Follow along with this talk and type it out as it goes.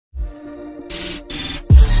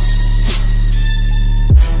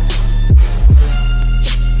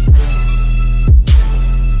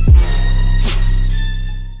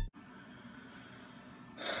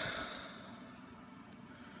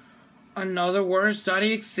Another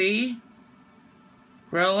Words.exe?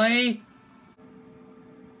 Really?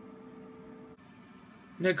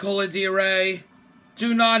 Nicola De Rey,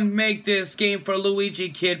 do not make this game for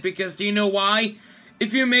Luigikid, because do you know why?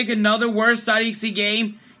 If you make another Words.exe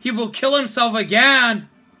game, he will kill himself again.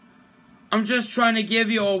 I'm just trying to give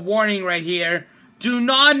you a warning right here. Do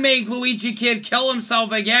not make Luigikid kill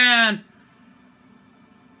himself again.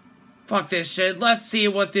 Fuck this shit. Let's see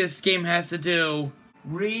what this game has to do.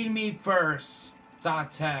 Read me first.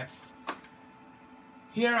 .text.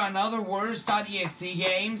 Here on other Words.exe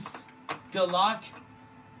games. Good luck.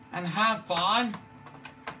 And have fun.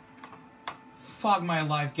 Fuck my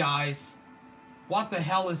life, guys. What the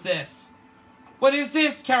hell is this? What is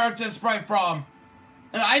this character sprite from?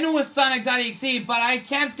 And I know it's Sonic.exe, but I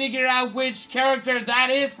can't figure out which character that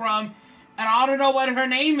is from. And I don't know what her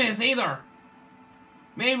name is either.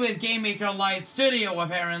 Made with Game Maker Light Studio,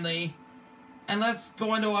 apparently. And let's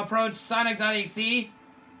go into approach Sonic.exe.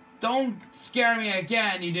 Don't scare me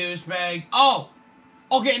again, you douchebag. Oh!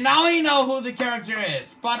 Okay, now I know who the character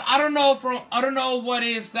is. But I don't know what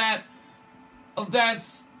is that.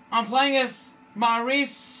 I'm playing as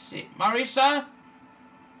Marisa?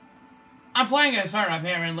 I'm playing as her,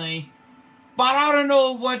 apparently. But I don't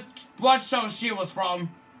know what show she was from.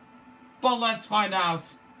 But let's find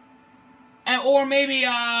out. Or maybe,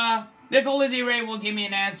 Nicola De Rey will give me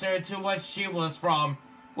an answer to what she was from.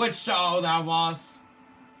 Which show that was.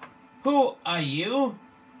 Who are you?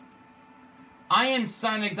 I am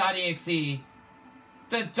Sonic.exe.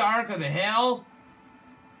 The Dark of the Hill?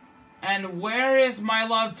 And where is my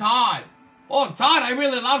love Todd? Oh, Todd, I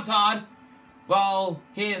really love Todd. Well,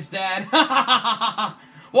 he is dead.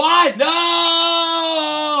 What?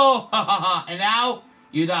 No! And now,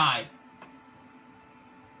 you die.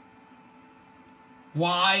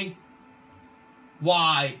 Why?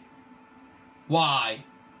 Why? Why?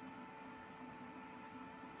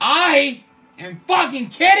 I am fucking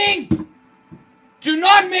kidding? Do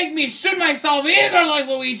not make me shoot myself either like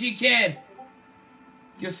Luigikid!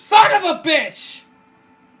 You son of a bitch!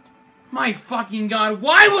 My fucking god,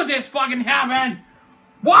 why would this fucking happen?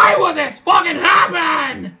 Why would this fucking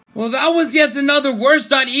happen? Well, that was yet another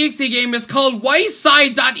Words.exe game. It's called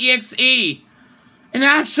Wayside.Exe. And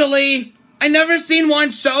actually, I never seen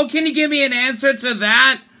one show. Can you give me an answer to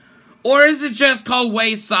that? Or is it just called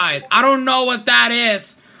Wayside? I don't know what that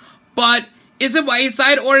is. But is it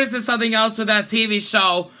Wayside or is it something else with that TV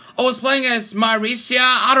show? I was playing as Maricia.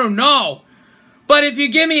 I don't know. But if you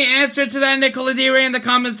give me an answer to that, Nicola De Rey, in the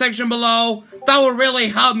comment section below, that will really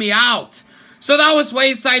help me out. So that was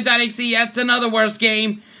Wayside.exe, yet another worst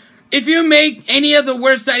game. If you make any of the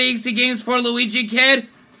Words.exe games for Luigikid,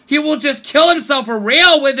 he will just kill himself for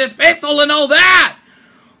real with his pistol and all that.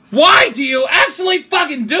 Why do you actually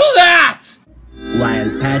fucking do that?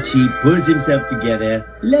 While Patchy pulls himself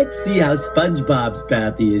together, let's see how SpongeBob's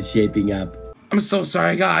party is shaping up. I'm so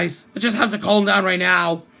sorry, guys. I just have to calm down right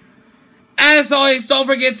now. As always, don't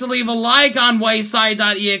forget to leave a like on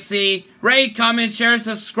Wayside.exe, rate, comment, share,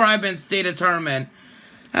 subscribe, and stay determined.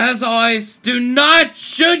 As always, do not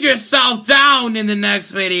shoot yourself down in the next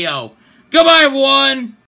video. Goodbye, everyone!